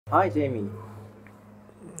Hi Jamie.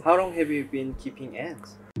 How long have you been keeping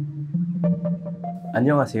ants?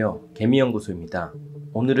 안녕하세요. 개미연구소입니다.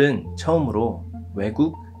 오늘은 처음으로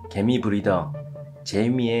외국 개미 브리더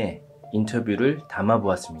제이미의 인터뷰를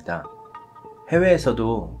담아보았습니다.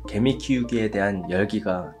 해외에서도 개미 키우기에 대한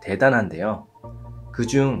열기가 대단한데요.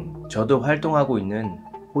 그중 저도 활동하고 있는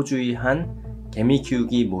호주의 한 개미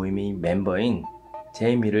키우기 모임의 멤버인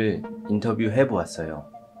제이미를 인터뷰해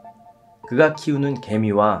보았어요. 그가 키우는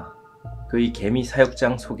개미와 그의 개미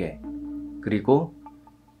사육장 소개, 그리고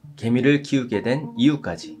개미를 키우게 된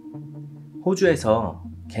이유까지, 호주에서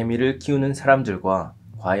개미를 키우는 사람들과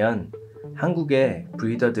과연 한국의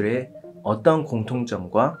브리더들의 어떤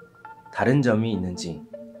공통점과 다른 점이 있는지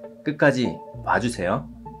끝까지 봐주세요.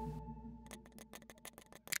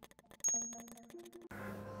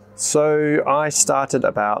 So I started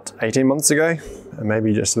about 18 months ago,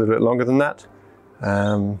 maybe just a little bit longer than that,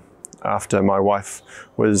 after my wife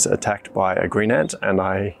was attacked by a green ant, and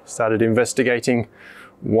I started investigating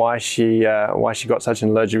why she got such an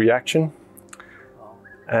allergic reaction.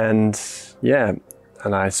 And yeah,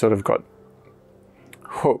 and I sort of got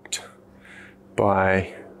hooked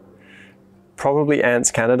by probably Ants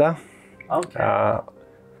Canada. Okay.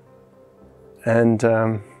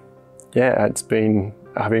 Yeah,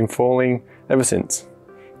 I've been falling ever since.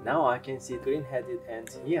 Now I can see green-headed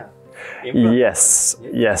ants here. Yes.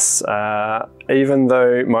 Even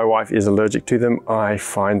though my wife is allergic to them, I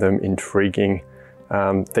find them intriguing.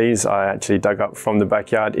 These I actually dug up from the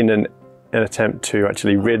backyard in an attempt to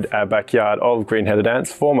actually rid our backyard of green-headed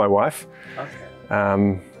ants for my wife.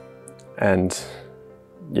 Okay. And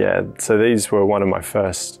yeah, so these were one of my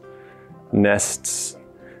first nests.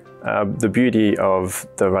 The beauty of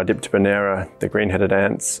the Rhodiptibonera, the green-headed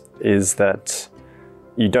ants, is that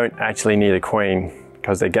you don't actually need a queen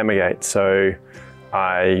because they gamagate. So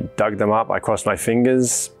I dug them up, I crossed my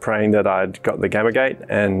fingers, praying that I'd got the gamagate,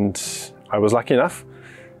 and I was lucky enough.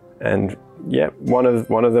 And yeah, one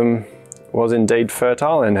of them was indeed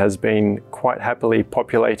fertile and has been quite happily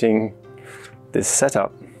populating this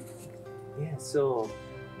setup. Yeah, so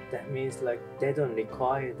that means like they don't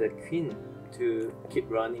require the queen to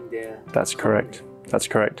keep running their... That's correct. That's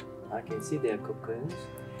correct. I can see their cocoons.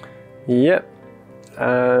 Yep.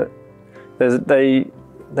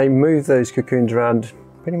 They move those cocoons around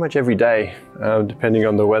pretty much every day, depending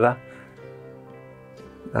on the weather.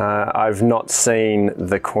 I've not seen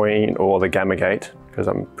the queen or the gamagate because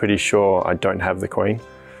I'm pretty sure I don't have the queen.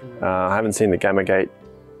 I haven't seen the gamagate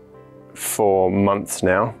for months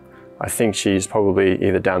now. I think she's probably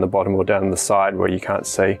either down the bottom or down the side where you can't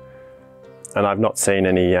see. And I've not seen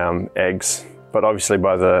any eggs, but obviously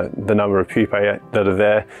by the number of pupae that are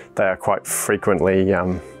there, they are quite frequently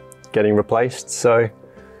getting replaced. So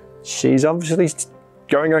she's obviously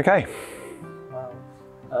going okay.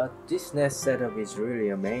 Wow. This nest setup is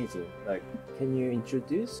really amazing. Like, can you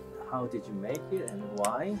introduce how did you make it and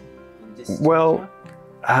why in this structure? Well,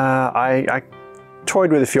 I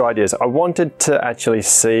toyed with a few ideas. I wanted to actually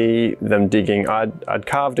see them digging. I'd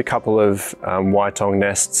carved a couple of Waitong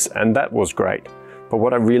nests, and that was great. But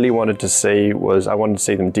what I really wanted to see was I wanted to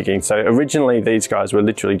see them digging. So originally these guys were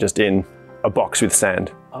literally just in a box with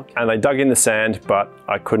sand. Okay. And they dug in the sand, but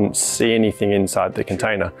I couldn't see anything inside the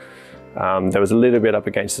container. There was a little bit up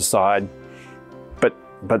against the side, but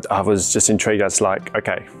I was just intrigued. I was like,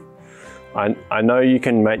 okay, I know you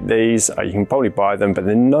can make these, you can probably buy them, but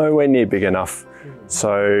they're nowhere near big enough.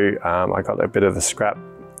 So I got a bit of the scrap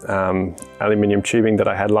aluminium tubing that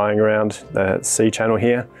I had lying around the C channel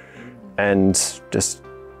here, and just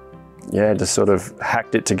sort of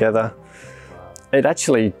hacked it together. It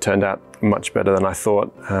actually turned out much better than I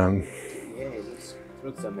thought. Yeah, it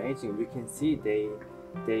looks amazing. We can see they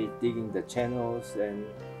digging the channels, and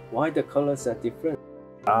why the colors are different.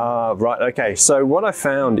 Right, okay. So what I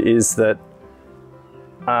found is that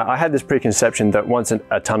I had this preconception that once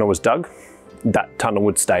a tunnel was dug, that tunnel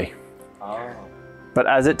would stay. Oh. But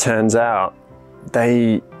as it turns out,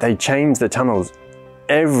 they change the tunnels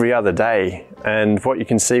every other day, and what you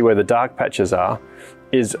can see where the dark patches are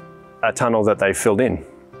is a tunnel that they filled in.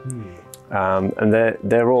 And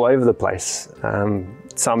they're all over the place.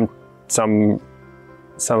 Some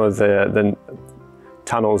of the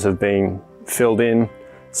tunnels have been filled in,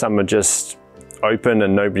 some are just open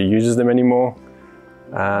and nobody uses them anymore.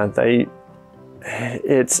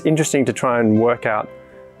 It's interesting to try and work out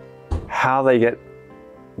how they get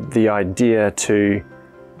the idea to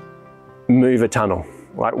move a tunnel.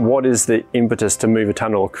 Like, what is the impetus to move a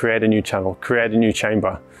tunnel, create a new channel, create a new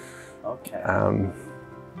chamber? Okay.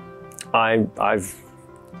 I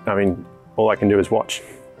mean, all I can do is watch.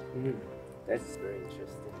 That's very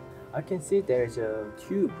interesting. I can see there's a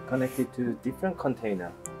tube connected to different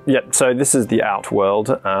container. Yep, so this is the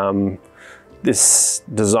Outworld. This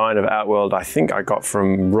design of Outworld I think I got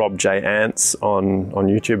from Rob J. Ants on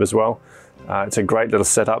YouTube as well. It's a great little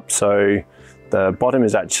setup. So the bottom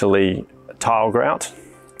is actually tile grout.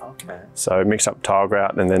 Okay. So mix up tile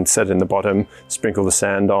grout and then set it in the bottom, sprinkle the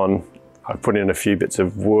sand on. I put in a few bits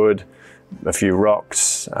of wood, a few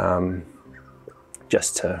rocks,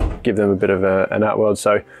 just to give them a bit of an outworld.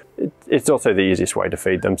 So it's also the easiest way to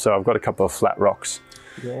feed them. So I've got a couple of flat rocks.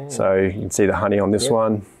 Yeah. So you can see the honey on this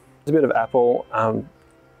one. There's a bit of apple. I'm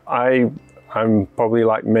probably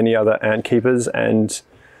like many other ant keepers and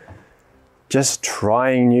just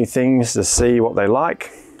trying new things to see what they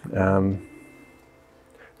like.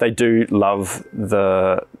 They do love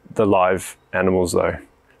the live animals though,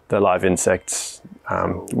 the live insects,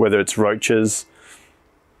 whether it's roaches,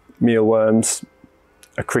 mealworms,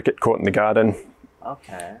 a cricket caught in the garden.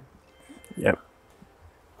 Okay. Yep.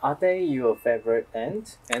 Are they your favorite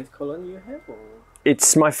ant colony you have? Or?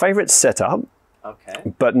 It's my favorite setup,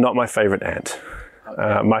 Okay. but not my favorite ant.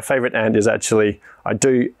 Okay. My favorite ant is actually, I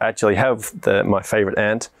do actually have my favorite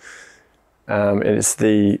ant. It's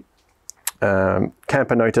the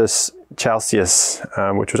Camponotus chalceus,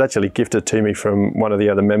 which was actually gifted to me from one of the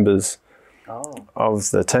other members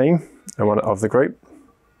of the team and one of the group.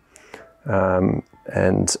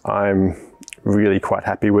 And I'm really quite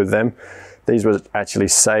happy with them. These were actually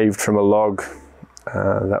saved from a log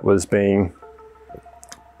that was being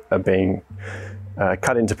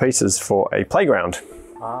cut into pieces for a playground.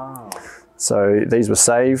 Ah. So these were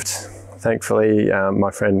saved. Thankfully,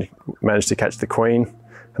 my friend managed to catch the queen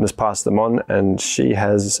and has passed them on, and she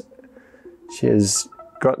has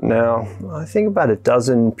got now, I think, about a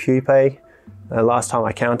dozen pupae. Last time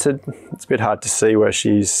I counted. It's a bit hard to see where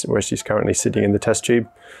she's currently sitting in the test tube,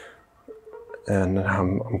 and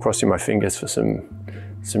I'm crossing my fingers for some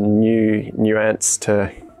new ants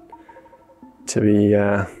to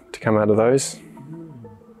come out of those.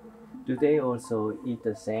 Do they also eat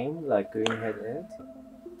the same like green-head ant?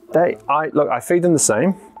 I feed them the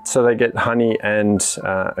same, so they get honey and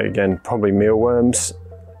again probably mealworms.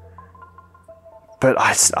 But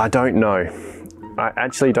I don't know. I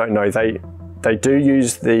actually don't know. They do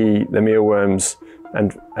use the mealworms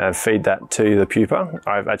and feed that to the pupa.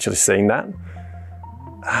 I've actually seen that,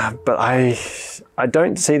 but I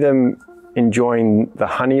don't see them enjoying the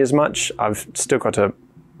honey as much. I've still got to,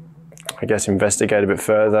 I guess, investigate a bit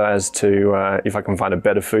further as to if I can find a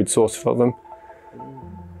better food source for them.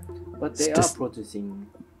 But they are producing.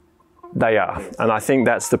 They are, and I think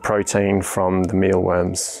that's the protein from the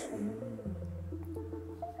mealworms.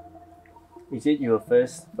 Is it your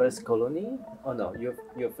first colony? Oh no,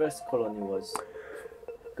 your first colony was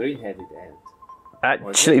green-headed ant.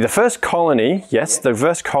 Actually, the first colony, yes, the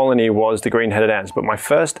first colony was the green-headed ants, but my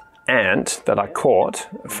first ant that I caught,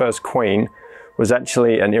 first queen, was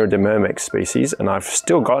actually an Iridomyrmex species, and I've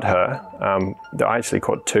still got her. I actually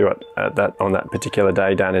caught two on that particular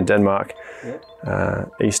day down in Denmark,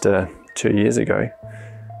 Easter 2 years ago,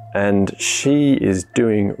 and she is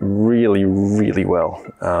doing really, really well.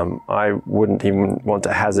 I wouldn't even want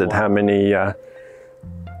to hazard how many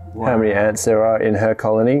ants there are in her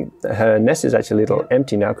colony. Her nest is actually a little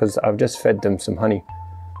empty now because I've just fed them some honey.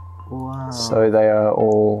 Wow. So they are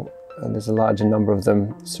all, there's a larger number of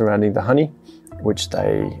them surrounding the honey, which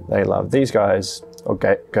they love. These guys, or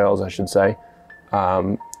girls I should say,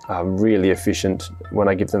 are really efficient. When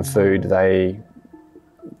I give them food, they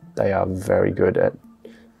are very good at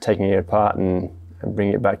taking it apart and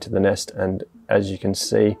bringing it back to the nest. And as you can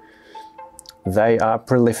see, they are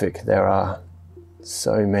prolific. There are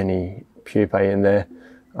so many pupae in there.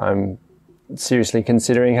 I'm seriously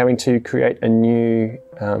considering having to create a new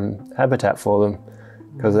habitat for them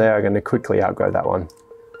because they are going to quickly outgrow that one.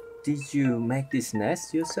 Did you make this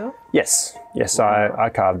nest yourself? Yes, I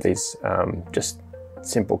carved these, just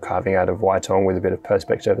simple carving out of whitong with a bit of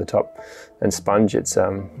perspex over the top and sponge. It's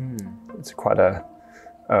quite a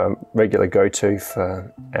regular go-to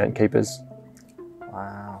for ant keepers.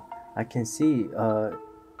 Wow, I can see it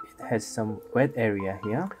has some wet area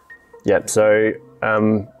here. Yep, so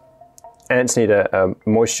ants need a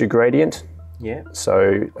moisture gradient. Yeah.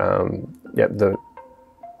 So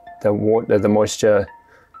the moisture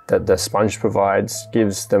that the sponge provides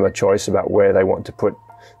gives them a choice about where they want to put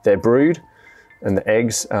their brood and the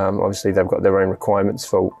eggs. Obviously, they've got their own requirements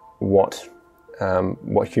for what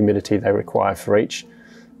humidity they require for each.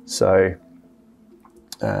 So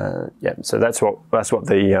so that's what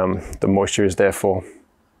the moisture is there for.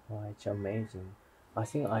 Oh, it's amazing. I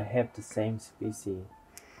think I have the same species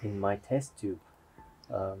in my test tube.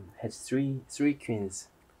 Has three queens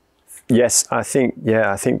Yes, I think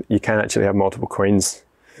you can actually have multiple queens.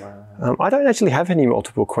 Wow. I don't actually have any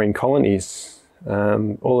multiple queen colonies.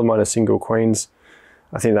 All of mine are single queens.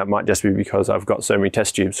 I think that might just be because I've got so many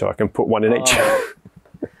test tubes, so I can put one in each.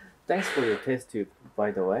 Thanks for your test tube,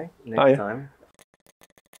 by the way. Next Oh, yeah. time.